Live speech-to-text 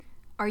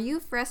Are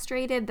you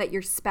frustrated that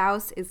your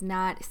spouse is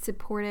not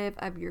supportive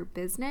of your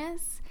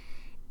business?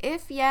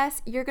 If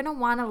yes, you're going to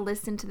want to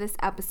listen to this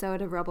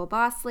episode of Rebel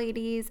Boss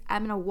Ladies.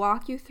 I'm going to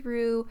walk you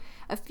through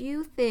a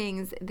few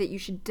things that you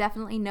should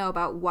definitely know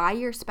about why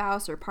your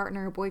spouse or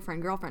partner,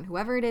 boyfriend, girlfriend,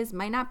 whoever it is,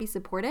 might not be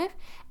supportive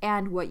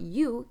and what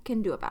you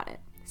can do about it.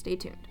 Stay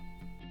tuned.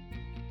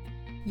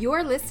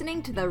 You're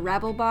listening to the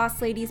Rebel Boss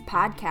Ladies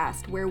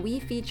podcast, where we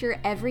feature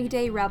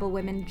everyday rebel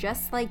women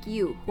just like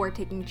you who are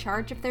taking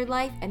charge of their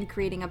life and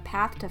creating a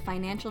path to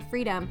financial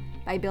freedom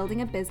by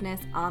building a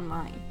business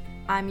online.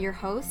 I'm your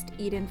host,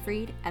 Eden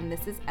Freed, and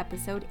this is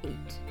episode 8.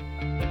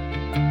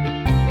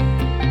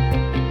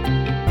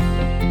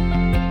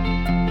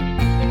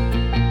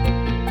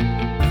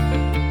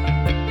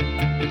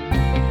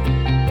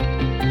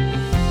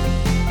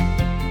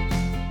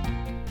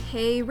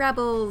 Hey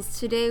Rebels!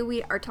 Today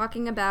we are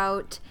talking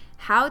about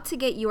how to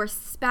get your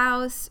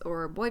spouse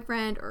or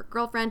boyfriend or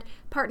girlfriend,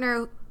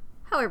 partner,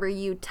 however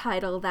you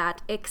title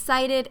that,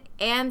 excited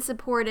and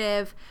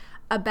supportive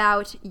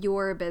about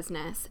your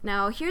business.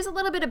 Now here's a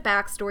little bit of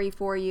backstory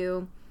for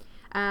you.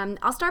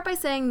 I'll start by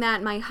saying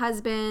that my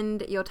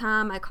husband,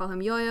 Yotam, I call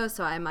him Yo-Yo,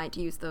 so I might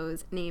use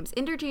those names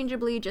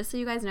interchangeably just so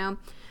you guys know.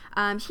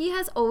 He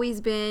has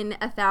always been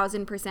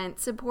 1,000%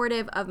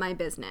 supportive of my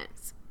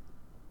business.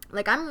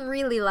 Like, I'm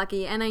really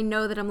lucky, and I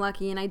know that I'm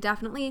lucky, and I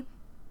definitely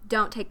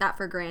don't take that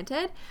for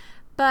granted.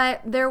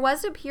 But there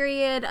was a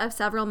period of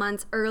several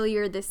months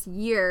earlier this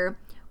year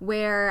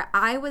where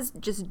I was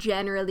just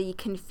generally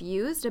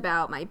confused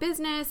about my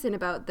business and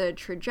about the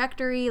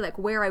trajectory, like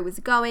where I was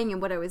going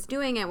and what I was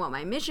doing and what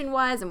my mission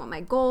was and what my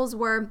goals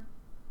were.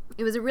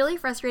 It was a really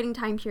frustrating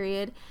time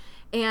period.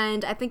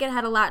 And I think it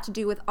had a lot to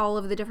do with all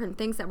of the different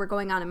things that were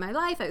going on in my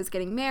life. I was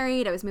getting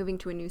married. I was moving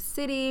to a new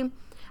city.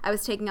 I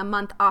was taking a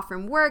month off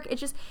from work.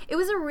 It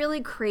was a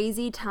really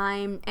crazy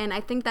time. And I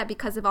think that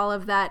because of all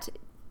of that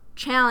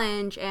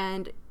challenge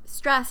and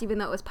stress, even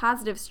though it was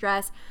positive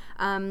stress,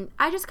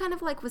 I just kind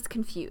of was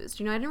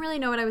confused. I didn't really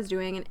know what I was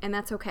doing, and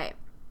that's okay.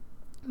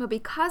 But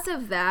because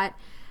of that,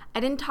 I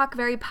didn't talk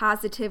very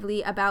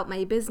positively about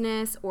my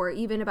business or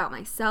even about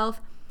myself.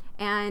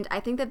 And I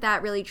think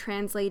that really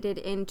translated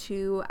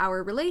into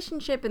our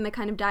relationship and the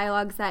kind of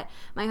dialogues that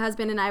my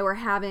husband and I were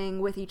having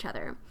with each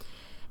other.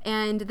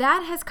 And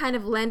that has kind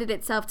of lended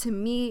itself to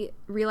me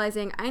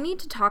realizing I need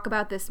to talk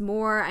about this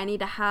more. I need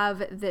to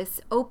have this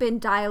open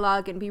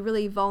dialogue and be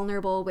really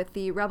vulnerable with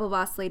the Rebel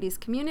Boss Ladies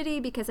community,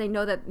 because I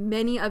know that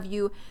many of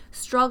you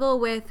struggle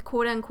with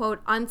quote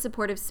unquote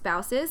unsupportive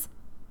spouses,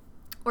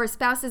 or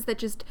spouses that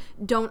just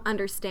don't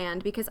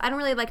understand, because I don't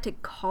really like to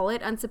call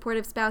it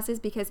unsupportive spouses,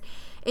 because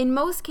in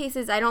most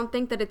cases I don't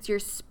think that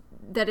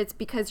it's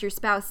because your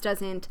spouse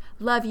doesn't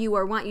love you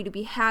or want you to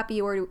be happy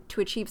or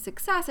to achieve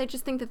success. I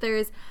just think that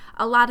there's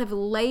a lot of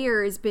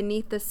layers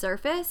beneath the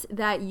surface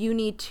that you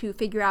need to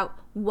figure out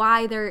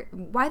why they're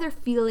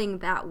feeling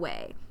that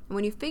way. And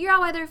when you figure out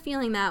why they're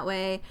feeling that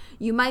way,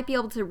 you might be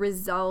able to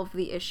resolve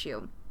the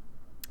issue.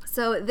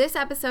 So this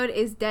episode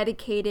is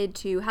dedicated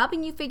to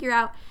helping you figure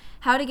out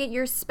how to get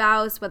your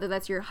spouse, whether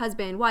that's your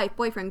husband, wife,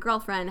 boyfriend,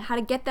 girlfriend, how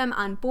to get them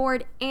on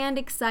board and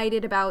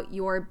excited about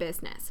your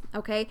business,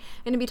 okay?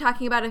 I'm going to be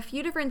talking about a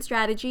few different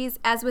strategies.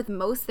 As with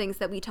most things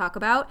that we talk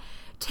about,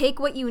 take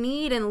what you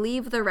need and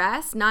leave the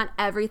rest. Not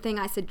everything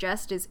I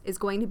suggest is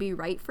going to be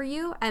right for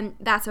you, and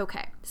that's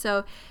okay.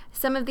 So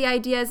some of the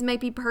ideas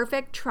might be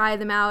perfect, try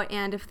them out,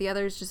 and if the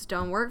others just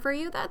don't work for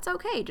you, that's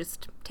okay.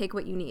 Just take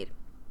what you need.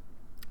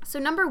 So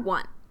number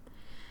 1,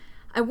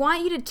 I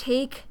want you to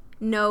take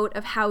note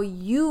of how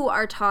you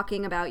are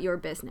talking about your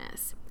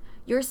business.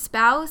 Your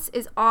spouse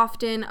is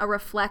often a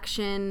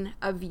reflection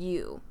of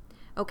you,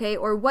 okay?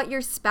 Or what your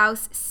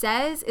spouse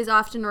says is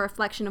often a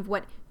reflection of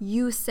what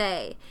you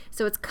say.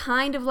 So it's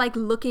kind of like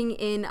looking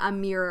in a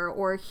mirror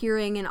or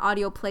hearing an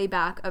audio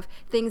playback of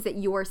things that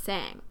you're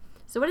saying.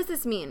 So what does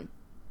this mean?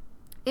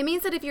 It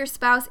means that if your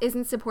spouse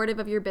isn't supportive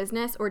of your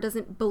business or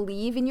doesn't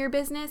believe in your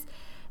business,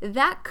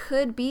 that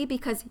could be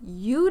because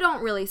you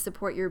don't really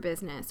support your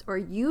business or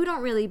you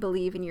don't really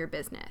believe in your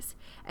business.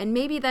 And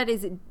maybe that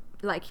is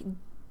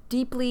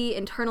deeply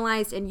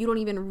internalized and you don't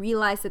even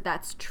realize that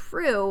that's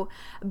true,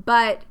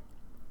 but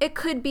it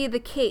could be the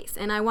case.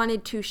 And I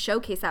wanted to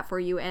showcase that for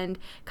you and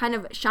kind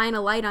of shine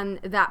a light on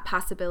that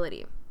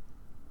possibility.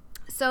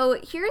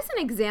 So here's an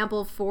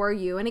example for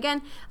you. And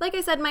again, like I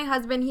said, my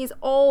husband, he's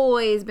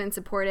always been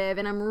supportive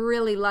and I'm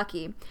really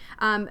lucky.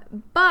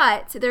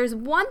 But there's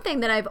one thing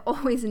that I've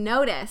always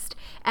noticed,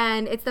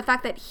 and it's the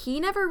fact that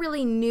he never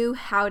really knew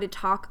how to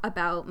talk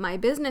about my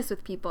business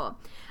with people.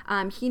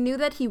 He knew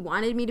that he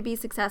wanted me to be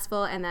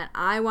successful and that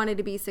I wanted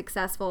to be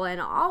successful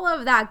and all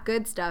of that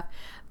good stuff.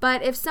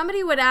 But if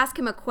somebody would ask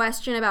him a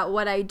question about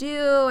what I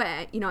do,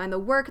 and the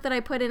work that I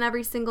put in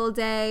every single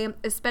day,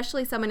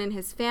 especially someone in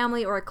his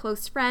family or a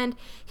close friend,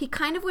 he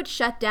kind of would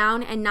shut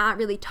down and not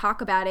really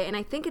talk about it. And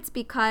I think it's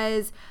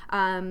because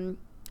I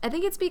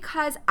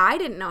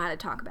didn't know how to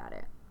talk about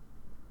it.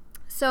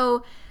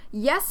 So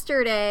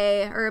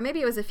yesterday, or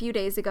maybe it was a few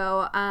days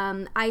ago,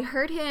 I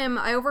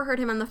overheard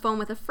him on the phone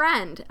with a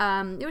friend.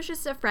 It was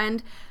just a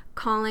friend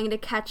calling to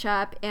catch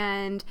up,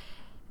 and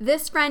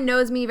this friend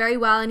knows me very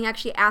well, and he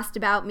actually asked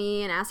about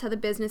me and asked how the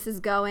business is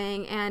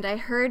going. And I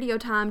heard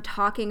Yotam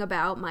talking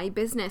about my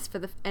business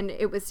and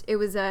it was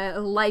a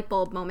light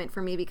bulb moment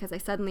for me, because I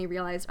suddenly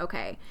realized,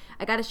 okay,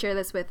 I got to share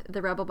this with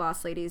the Rebel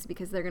Boss ladies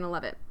because they're going to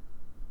love it.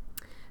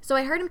 So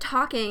I heard him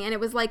talking, and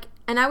it was like,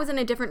 and I was in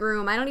a different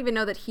room. I don't even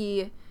know that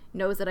he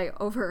knows that I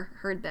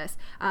overheard this.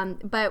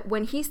 But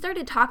when he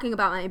started talking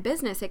about my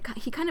business,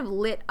 he kind of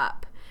lit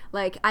up.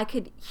 Like, I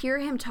could hear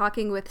him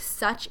talking with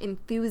such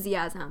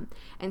enthusiasm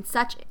and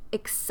such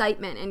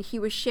excitement, and he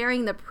was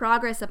sharing the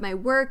progress of my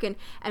work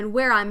and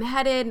where I'm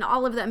headed and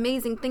all of the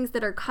amazing things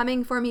that are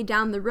coming for me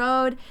down the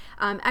road.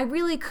 I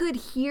really could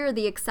hear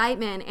the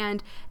excitement,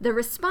 and the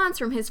response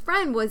from his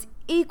friend was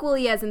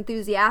equally as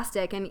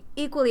enthusiastic and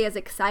equally as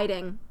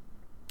exciting.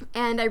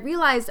 And I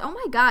realized, oh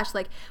my gosh,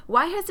 like,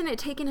 why hasn't it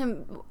taken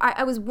him,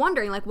 I was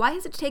wondering, like, why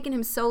has it taken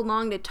him so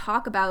long to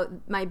talk about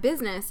my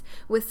business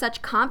with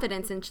such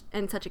confidence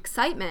and such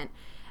excitement?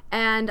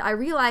 And I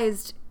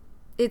realized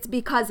it's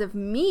because of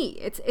me.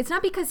 It's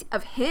not because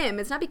of him.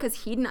 It's not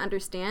because he didn't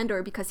understand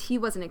or because he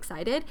wasn't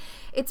excited.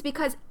 It's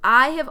because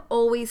I have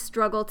always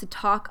struggled to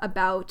talk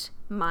about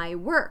my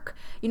work.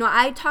 You know,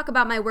 I talk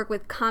about my work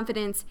with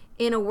confidence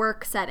in a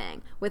work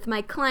setting with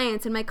my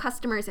clients and my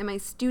customers and my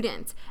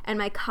students and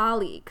my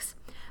colleagues.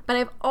 But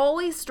I've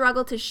always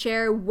struggled to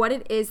share what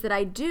it is that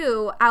I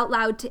do out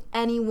loud to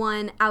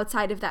anyone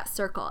outside of that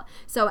circle.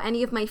 So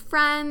any of my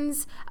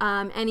friends,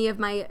 any of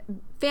my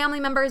family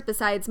members,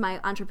 besides my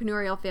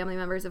entrepreneurial family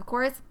members, of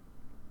course,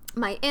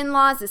 my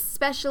in-laws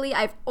especially,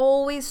 I've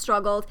always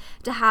struggled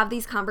to have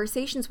these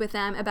conversations with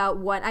them about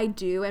what I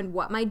do and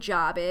what my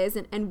job is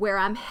and where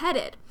I'm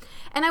headed.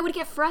 And I would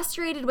get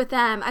frustrated with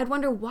them. I'd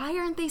wonder, why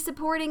aren't they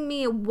supporting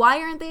me? Why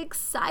aren't they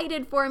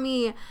excited for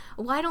me?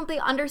 Why don't they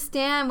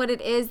understand what it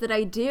is that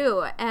I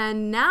do?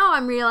 And now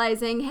I'm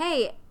realizing,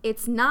 hey,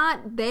 it's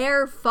not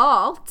their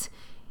fault.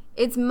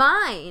 It's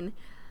mine.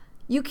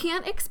 You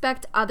can't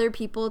expect other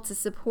people to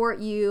support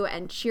you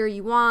and cheer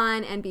you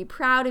on and be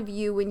proud of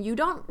you when you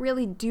don't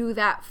really do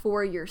that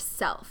for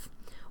yourself.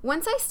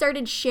 Once I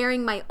started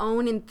sharing my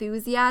own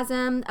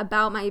enthusiasm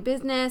about my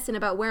business and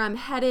about where I'm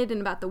headed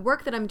and about the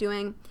work that I'm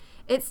doing,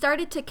 it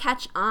started to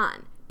catch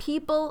on.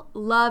 People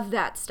love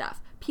that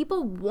stuff.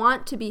 People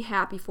want to be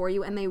happy for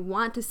you and they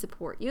want to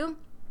support you.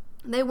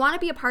 They want to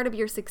be a part of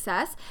your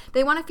success.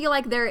 They want to feel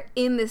like they're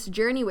in this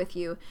journey with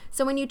you.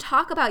 So when you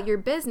talk about your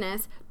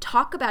business,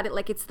 talk about it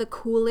like it's the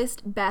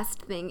coolest,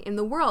 best thing in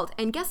the world.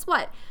 And guess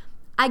what?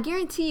 I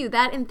guarantee you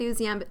that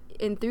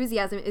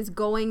enthusiasm is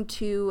going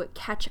to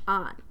catch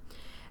on.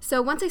 So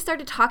once I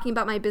started talking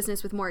about my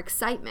business with more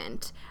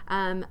excitement,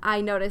 I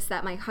noticed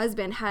that my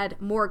husband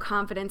had more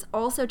confidence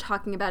also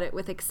talking about it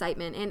with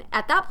excitement. And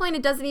at that point,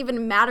 it doesn't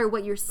even matter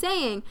what you're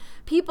saying.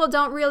 People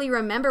don't really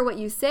remember what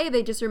you say.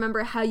 They just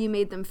remember how you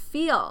made them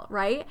feel,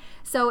 right?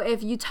 So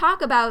if you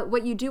talk about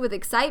what you do with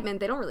excitement,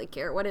 they don't really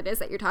care what it is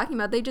that you're talking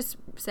about. They just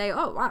say,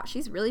 oh, wow,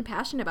 she's really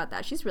passionate about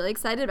that. She's really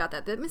excited about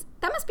that. That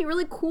must be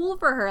really cool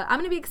for her. I'm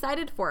going to be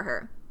excited for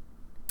her.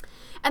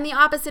 And the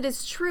opposite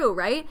is true,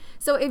 right?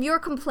 So if you're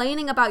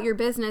complaining about your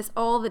business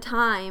all the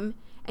time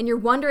and you're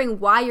wondering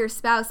why your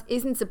spouse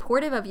isn't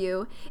supportive of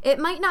you, it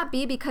might not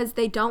be because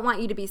they don't want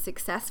you to be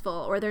successful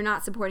or they're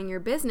not supporting your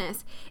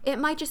business. It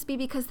might just be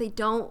because they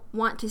don't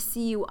want to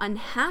see you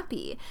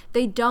unhappy.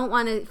 They don't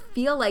want to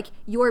feel like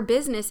your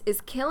business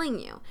is killing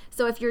you.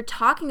 So if you're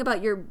talking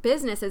about your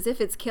business as if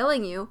it's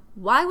killing you,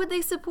 why would they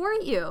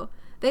support you?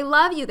 They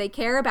love you. They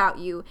care about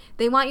you.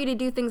 They want you to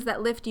do things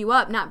that lift you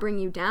up, not bring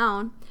you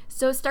down.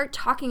 So start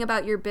talking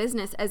about your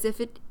business as if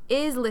it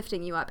is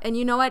lifting you up. And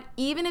you know what?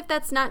 Even if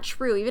that's not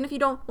true, even if you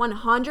don't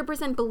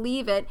 100%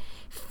 believe it,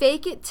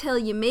 fake it till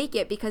you make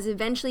it, because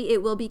eventually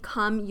it will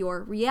become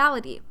your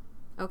reality.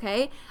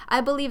 Okay?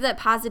 I believe that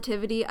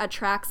positivity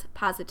attracts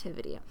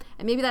positivity.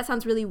 And maybe that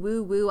sounds really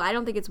woo-woo. I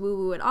don't think it's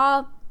woo-woo at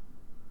all.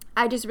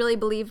 I just really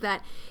believe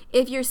that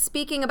if you're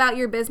speaking about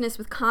your business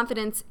with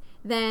confidence,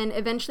 then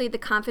eventually the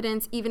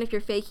confidence, even if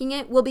you're faking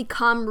it, will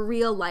become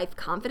real life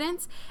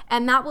confidence,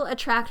 and that will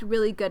attract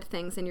really good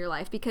things in your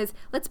life. Because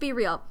let's be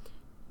real,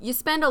 you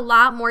spend a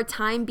lot more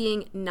time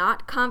being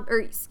not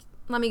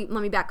let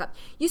me back up.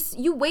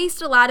 You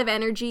waste a lot of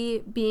energy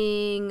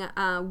being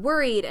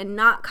worried and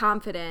not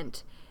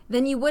confident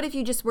than you would if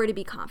you just were to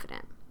be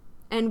confident.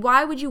 And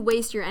why would you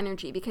waste your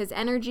energy? Because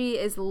energy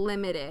is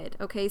limited,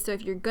 okay? So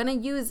if you're going to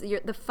use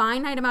the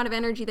finite amount of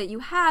energy that you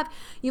have,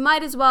 you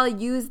might as well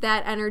use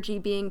that energy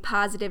being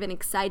positive and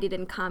excited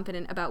and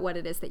confident about what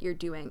it is that you're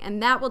doing.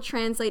 And that will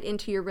translate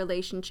into your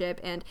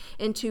relationship and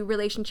into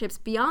relationships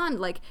beyond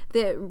like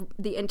the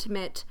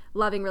intimate,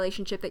 loving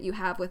relationship that you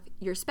have with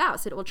your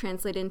spouse. It will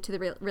translate into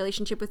the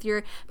relationship with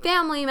your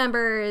family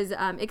members,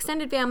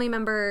 extended family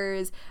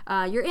members,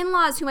 your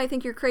in-laws who might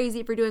think you're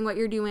crazy for doing what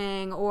you're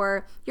doing,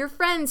 or your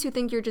friends who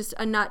think you're just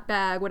a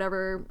nutbag,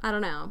 whatever, I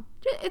don't know.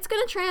 It's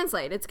going to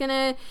translate.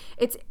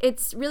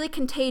 It's really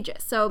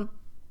contagious. So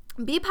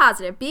be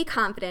positive, be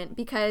confident,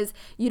 because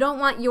you don't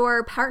want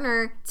your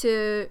partner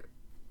to,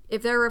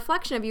 if they're a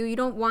reflection of you, you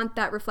don't want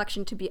that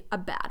reflection to be a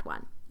bad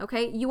one.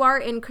 okay? You are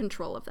in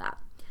control of that.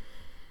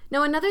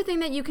 Now, another thing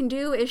that you can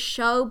do is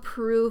show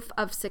proof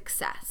of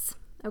success,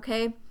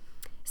 okay?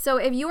 So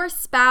if your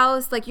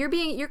spouse, like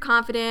you're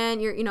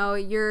confident,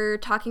 you're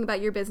talking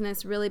about your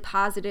business really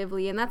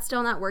positively and that's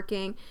still not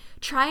working,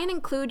 try and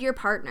include your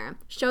partner.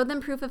 Show them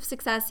proof of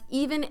success,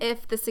 even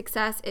if the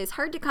success is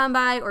hard to come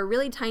by or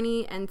really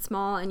tiny and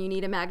small and you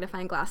need a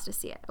magnifying glass to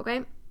see it,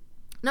 okay?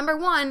 Number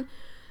one,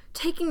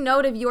 taking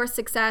note of your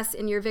success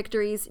and your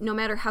victories, no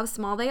matter how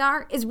small they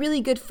are, is really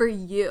good for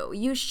you.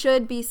 You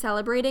should be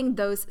celebrating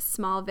those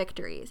small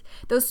victories.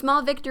 Those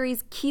small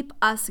victories keep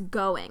us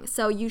going.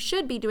 So you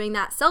should be doing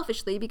that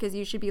selfishly because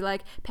you should be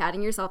like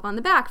patting yourself on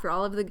the back for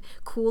all of the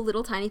cool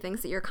little tiny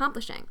things that you're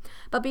accomplishing.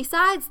 But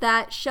besides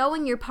that,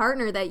 showing your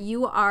partner that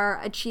you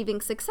are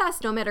achieving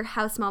success, no matter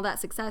how small that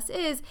success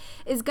is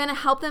going to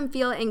help them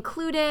feel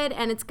included,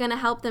 and it's going to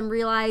help them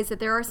realize that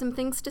there are some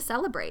things to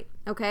celebrate,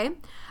 okay?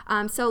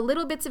 So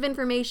little bits of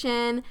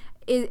information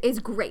is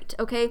great,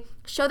 okay?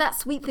 Show that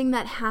sweet thing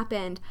that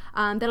happened.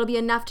 That'll be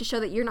enough to show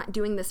that you're not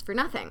doing this for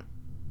nothing.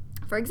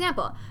 For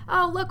example,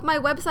 oh, look, my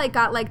website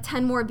got like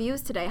 10 more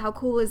views today. How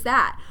cool is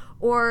that?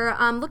 Or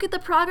look at the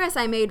progress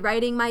I made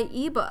writing my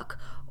ebook.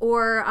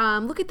 Or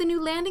look at the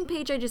new landing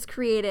page I just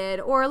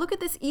created. Or look at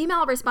this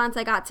email response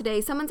I got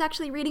today. Someone's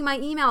actually reading my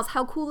emails.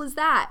 How cool is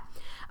that?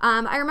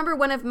 I remember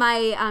one of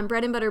my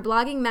Bread and Butter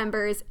blogging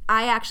members,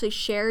 I actually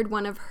shared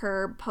one of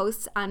her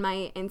posts on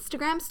my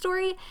Instagram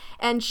story,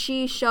 and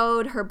she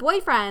showed her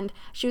boyfriend.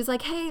 She was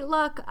like, hey,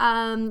 look,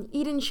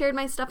 Eden shared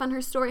my stuff on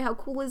her story. How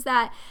cool is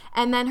that?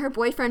 And then her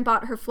boyfriend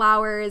bought her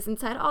flowers and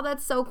said, oh,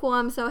 that's so cool.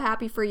 I'm so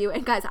happy for you.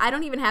 And guys, I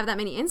don't even have that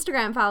many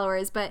Instagram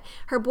followers, but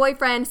her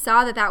boyfriend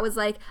saw that that was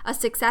like a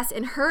success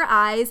in her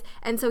eyes.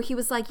 And so he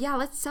was like, yeah,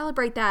 let's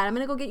celebrate that. I'm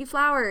going to go get you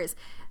flowers.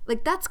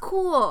 Like, that's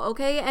cool,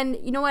 okay? And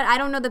you know what? I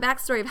don't know the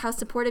backstory of how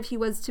supportive he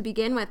was to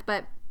begin with,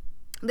 but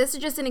this is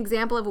just an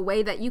example of a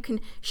way that you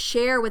can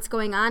share what's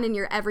going on in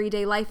your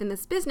everyday life in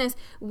this business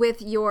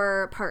with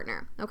your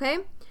partner, okay?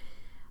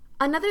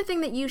 Another thing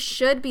that you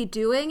should be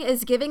doing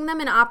is giving them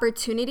an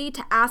opportunity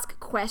to ask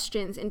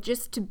questions and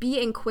just to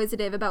be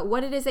inquisitive about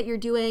what it is that you're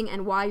doing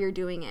and why you're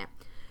doing it.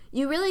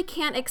 You really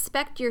can't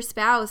expect your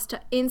spouse to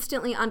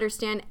instantly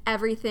understand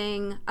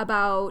everything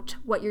about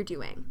what you're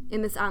doing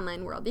in this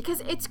online world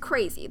because it's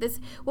crazy.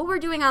 What we're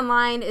doing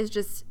online is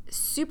just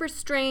super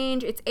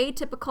strange, it's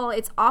atypical,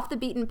 it's off the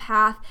beaten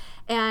path,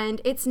 and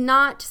it's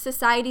not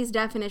society's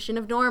definition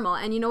of normal.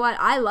 And you know what?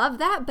 I love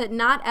that, but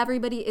not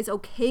everybody is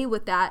okay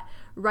with that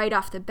right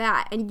off the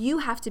bat. And you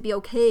have to be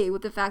okay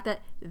with the fact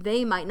that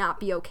they might not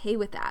be okay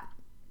with that.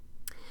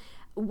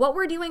 What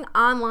we're doing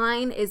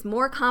online is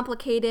more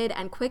complicated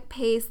and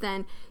quick-paced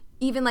than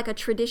even like a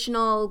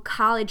traditional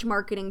college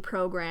marketing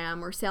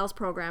program or sales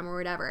program or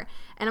whatever.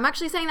 And I'm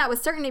actually saying that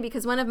with certainty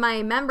because one of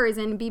my members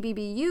in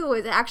BBBU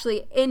is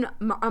actually in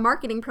a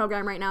marketing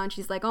program right now, and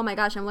she's like, oh my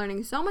gosh, I'm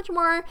learning so much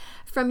more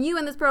from you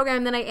in this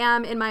program than I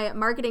am in my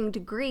marketing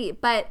degree.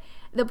 But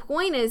the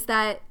point is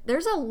that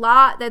there's a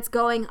lot that's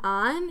going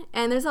on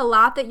and there's a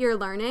lot that you're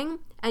learning.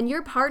 And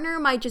your partner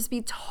might just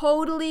be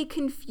totally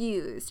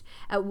confused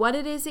at what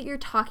it is that you're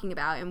talking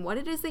about and what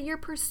it is that you're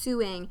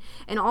pursuing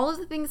and all of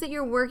the things that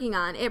you're working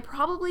on. It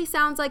probably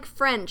sounds like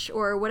French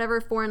or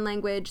whatever foreign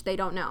language they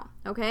don't know,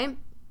 okay?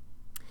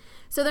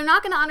 So they're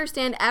not going to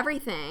understand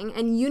everything,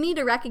 and you need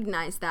to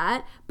recognize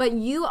that, but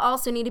you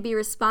also need to be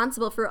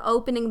responsible for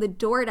opening the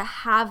door to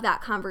have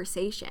that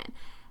conversation.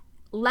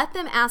 Let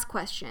them ask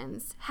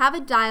questions. Have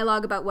a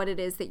dialogue about what it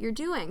is that you're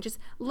doing. Just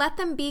let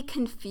them be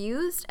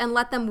confused and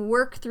let them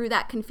work through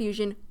that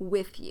confusion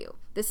with you.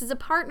 This is a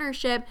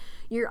partnership.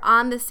 You're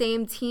on the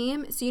same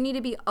team, so you need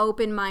to be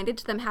open-minded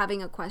to them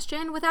having a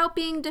question without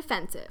being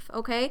defensive,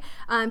 okay?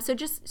 So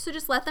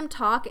just let them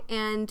talk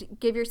and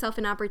give yourself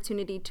an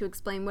opportunity to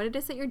explain what it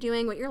is that you're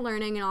doing, what you're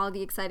learning, and all of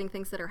the exciting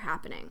things that are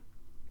happening.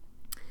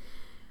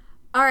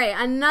 All right,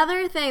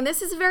 another thing.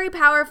 This is a very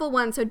powerful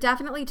one, so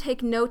definitely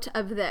take note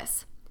of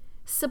this.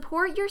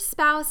 Support your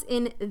spouse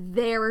in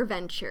their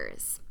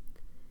ventures.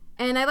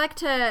 And I'm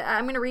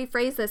going to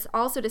rephrase this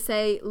also to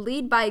say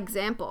lead by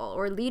example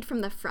or lead from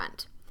the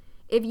front.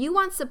 If you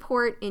want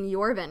support in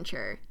your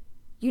venture,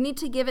 you need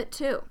to give it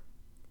too.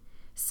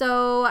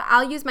 So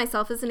I'll use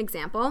myself as an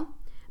example.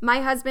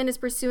 My husband is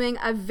pursuing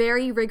a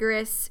very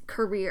rigorous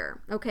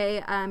career,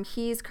 okay?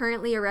 He's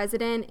currently a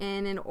resident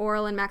in an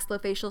oral and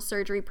maxillofacial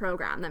surgery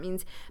program. That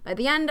means by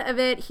the end of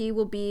it, he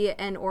will be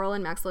an oral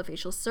and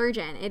maxillofacial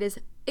surgeon. It is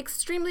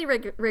extremely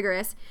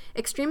rigorous,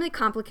 extremely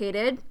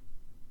complicated.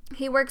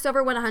 He works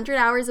over 100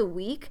 hours a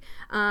week,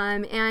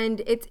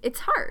 and it's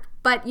hard.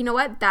 But you know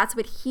what? That's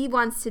what he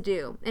wants to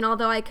do. And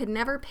although I could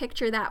never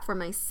picture that for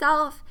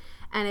myself,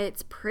 and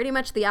it's pretty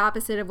much the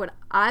opposite of what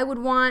I would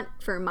want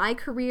for my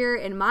career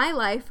in my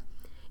life,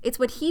 it's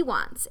what he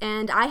wants,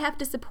 and I have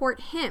to support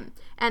him.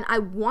 And I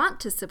want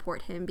to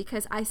support him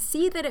because I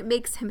see that it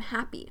makes him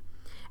happy.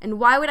 And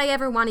why would I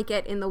ever want to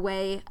get in the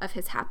way of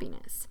his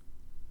happiness?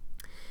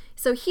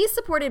 So he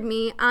supported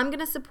me, I'm going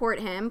to support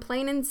him,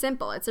 plain and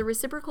simple. It's a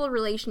reciprocal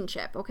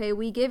relationship, okay?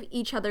 We give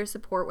each other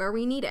support where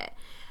we need it.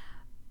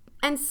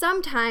 And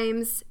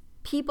sometimes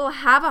people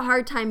have a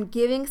hard time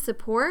giving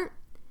support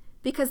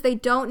because they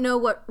don't know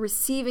what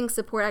receiving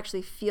support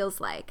actually feels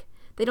like.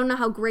 They don't know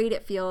how great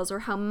it feels or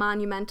how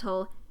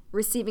monumental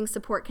receiving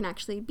support can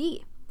actually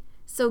be.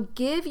 So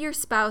give your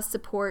spouse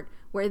support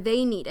where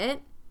they need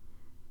it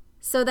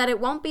so that it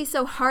won't be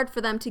so hard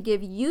for them to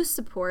give you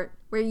support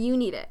where you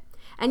need it.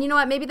 And you know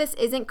what? Maybe this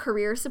isn't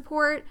career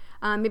support.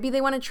 Maybe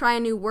they want to try a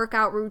new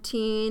workout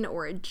routine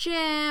or a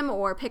gym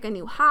or pick a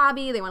new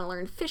hobby. They want to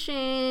learn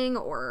fishing,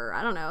 or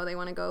I don't know, they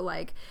want to go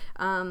like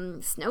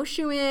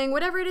snowshoeing,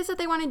 whatever it is that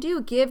they want to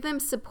do. Give them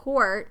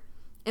support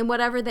in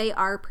whatever they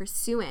are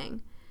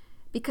pursuing,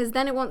 because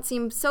then it won't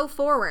seem so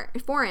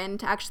foreign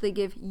to actually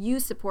give you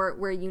support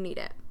where you need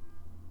it.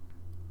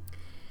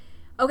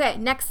 Okay,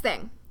 next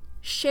thing.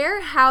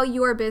 Share how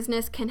your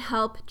business can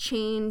help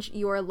change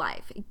your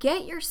life.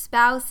 Get your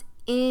spouse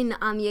in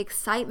on the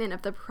excitement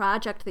of the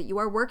project that you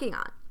are working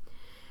on.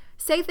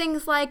 Say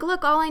things like,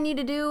 look, all I need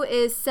to do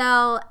is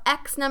sell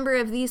X number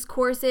of these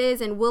courses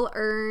and we'll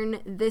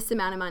earn this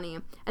amount of money.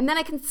 And then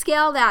I can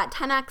scale that,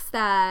 10x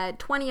that,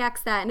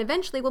 20x that, and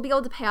eventually we'll be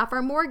able to pay off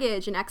our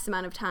mortgage in X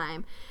amount of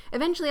time.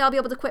 Eventually I'll be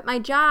able to quit my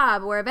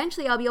job, or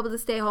eventually I'll be able to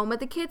stay home with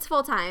the kids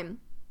full time.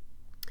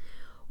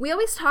 We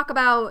always talk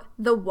about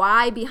the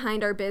why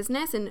behind our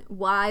business and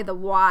why the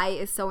why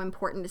is so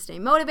important to stay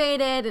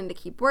motivated and to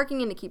keep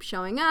working and to keep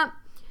showing up.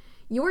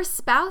 Your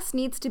spouse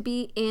needs to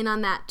be in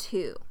on that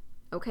too,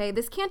 okay?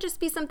 This can't just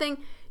be something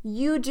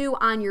you do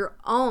on your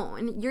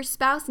own. Your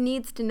spouse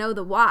needs to know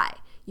the why.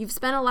 You've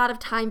spent a lot of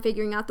time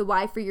figuring out the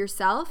why for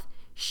yourself.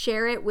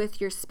 Share it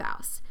with your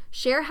spouse.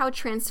 Share how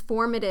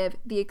transformative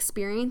the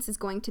experience is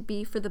going to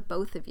be for the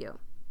both of you,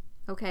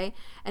 okay?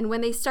 And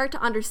when they start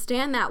to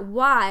understand that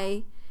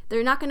why,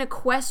 they're not going to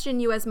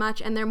question you as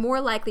much, and they're more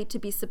likely to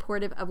be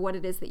supportive of what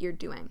it is that you're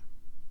doing.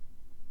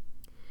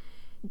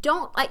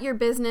 Don't let your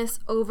business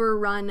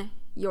overrun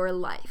your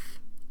life.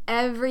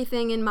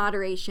 Everything in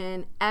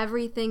moderation,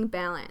 everything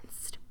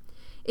balanced.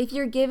 If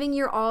you're giving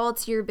your all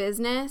to your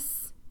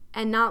business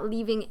and not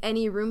leaving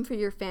any room for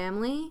your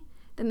family,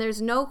 then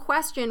there's no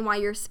question why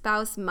your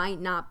spouse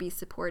might not be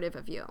supportive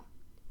of you.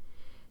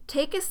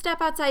 Take a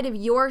step outside of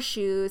your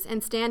shoes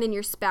and stand in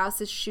your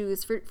spouse's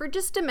shoes for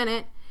just a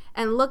minute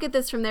and look at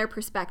this from their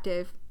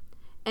perspective.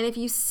 And if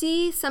you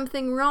see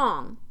something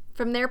wrong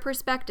from their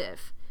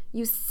perspective,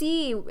 you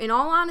see, in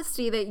all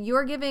honesty, that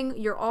you're giving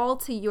your all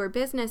to your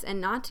business and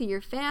not to your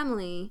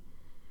family,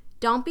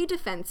 don't be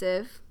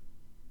defensive.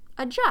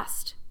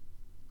 Adjust.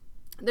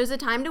 There's a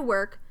time to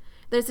work.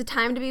 There's a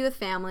time to be with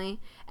family.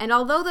 And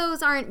although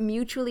those aren't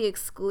mutually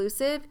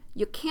exclusive,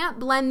 you can't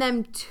blend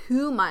them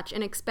too much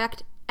and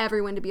expect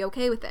everyone to be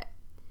okay with it.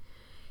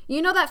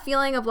 You know that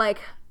feeling of like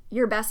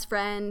your best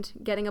friend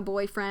getting a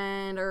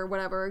boyfriend or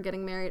whatever,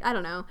 getting married, I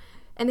don't know,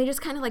 and they just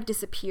kind of like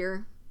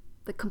disappear,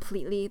 like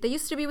completely. They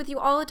used to be with you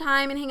all the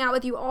time and hang out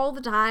with you all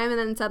the time, and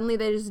then suddenly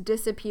they just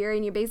disappear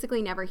and you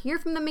basically never hear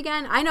from them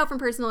again. I know from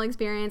personal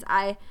experience,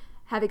 I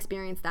have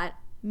experienced that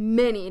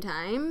many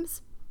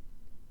times.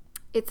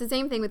 It's the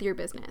same thing with your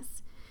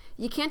business.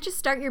 You can't just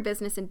start your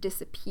business and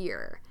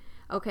disappear,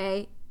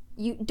 okay?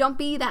 You don't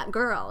be that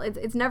girl.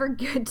 It's never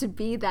good to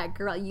be that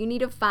girl. You need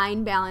to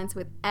find balance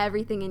with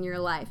everything in your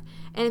life.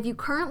 And if you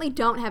currently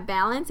don't have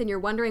balance and you're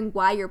wondering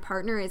why your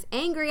partner is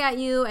angry at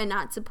you and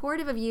not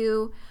supportive of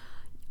you,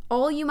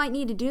 all you might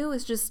need to do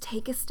is just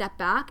take a step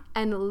back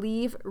and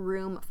leave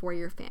room for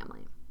your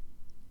family.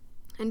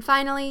 And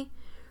finally,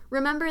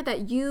 remember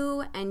that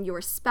you and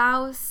your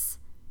spouse,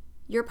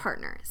 your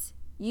partners,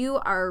 you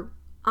are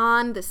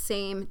on the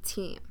same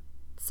team.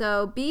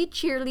 So be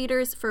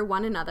cheerleaders for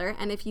one another.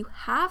 And if you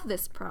have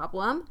this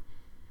problem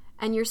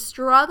and you're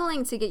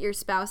struggling to get your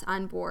spouse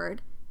on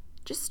board,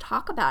 just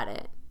talk about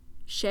it.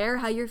 Share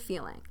how you're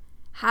feeling.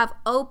 Have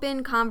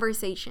open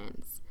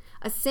conversations.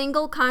 A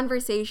single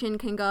conversation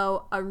can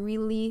go a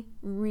really,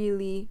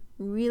 really,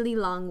 really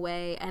long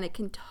way, and it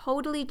can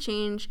totally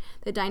change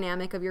the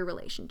dynamic of your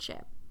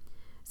relationship.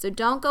 So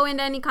don't go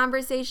into any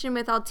conversation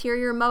with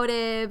ulterior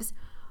motives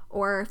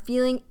or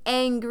feeling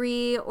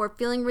angry or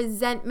feeling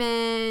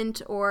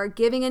resentment or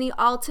giving any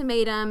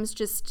ultimatums.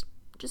 Just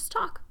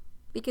talk,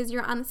 because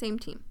you're on the same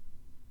team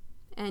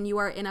and you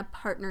are in a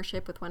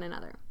partnership with one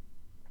another.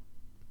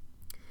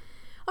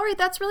 All right,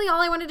 that's really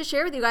all I wanted to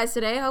share with you guys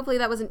today. Hopefully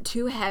that wasn't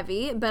too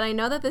heavy, but I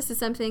know that this is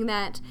something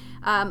that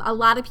a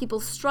lot of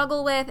people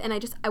struggle with, and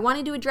I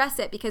wanted to address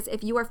it because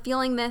if you are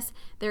feeling this,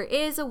 there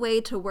is a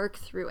way to work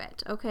through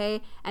it,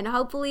 okay? And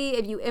hopefully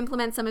if you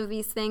implement some of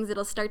these things,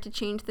 it'll start to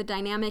change the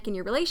dynamic in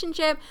your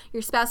relationship.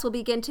 Your spouse will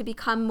begin to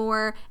become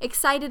more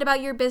excited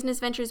about your business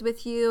ventures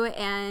with you,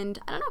 and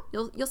I don't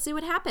know, you'll see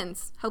what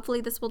happens.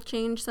 Hopefully this will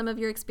change some of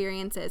your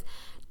experiences.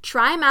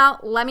 Try them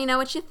out, let me know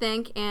what you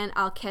think, and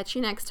I'll catch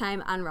you next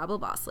time on Rebel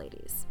Boss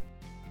Ladies.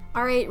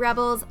 All right,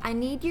 Rebels, I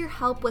need your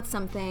help with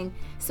something.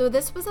 So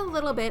this was a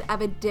little bit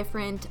of a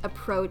different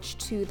approach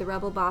to the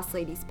Rebel Boss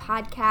Ladies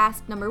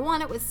podcast. Number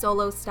one, it was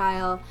solo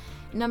style.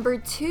 Number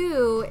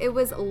 2, it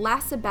was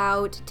less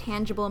about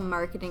tangible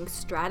marketing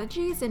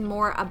strategies and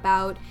more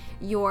about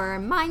your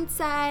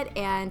mindset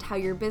and how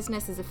your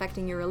business is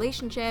affecting your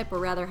relationship, or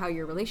rather how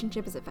your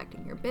relationship is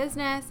affecting your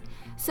business.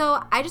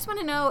 So I just want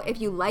to know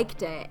if you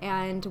liked it,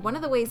 and one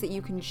of the ways that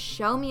you can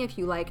show me if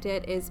you liked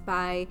it is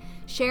by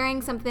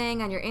sharing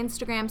something on your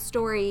Instagram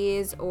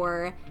stories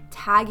or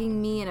tagging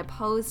me in a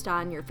post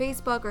on your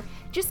Facebook, or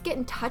just get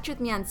in touch with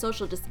me on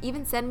social. Just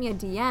even send me a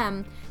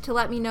DM to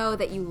let me know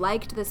that you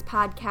liked this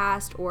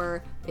podcast,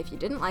 or if you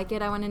didn't like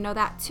it, I want to know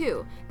that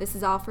too. This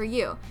is all for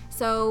you.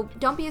 So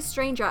don't be a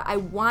stranger. I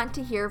want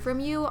to hear from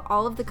you.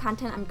 All of the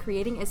content I'm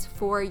creating is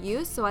for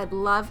you, so I'd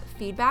love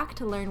feedback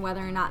to learn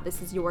whether or not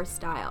this is your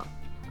style.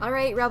 All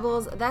right,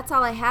 Rebels, that's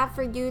all I have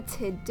for you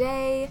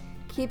today.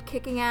 Keep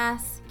kicking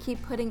ass,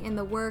 keep putting in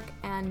the work,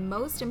 and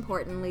most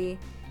importantly,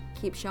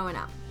 keep showing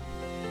up.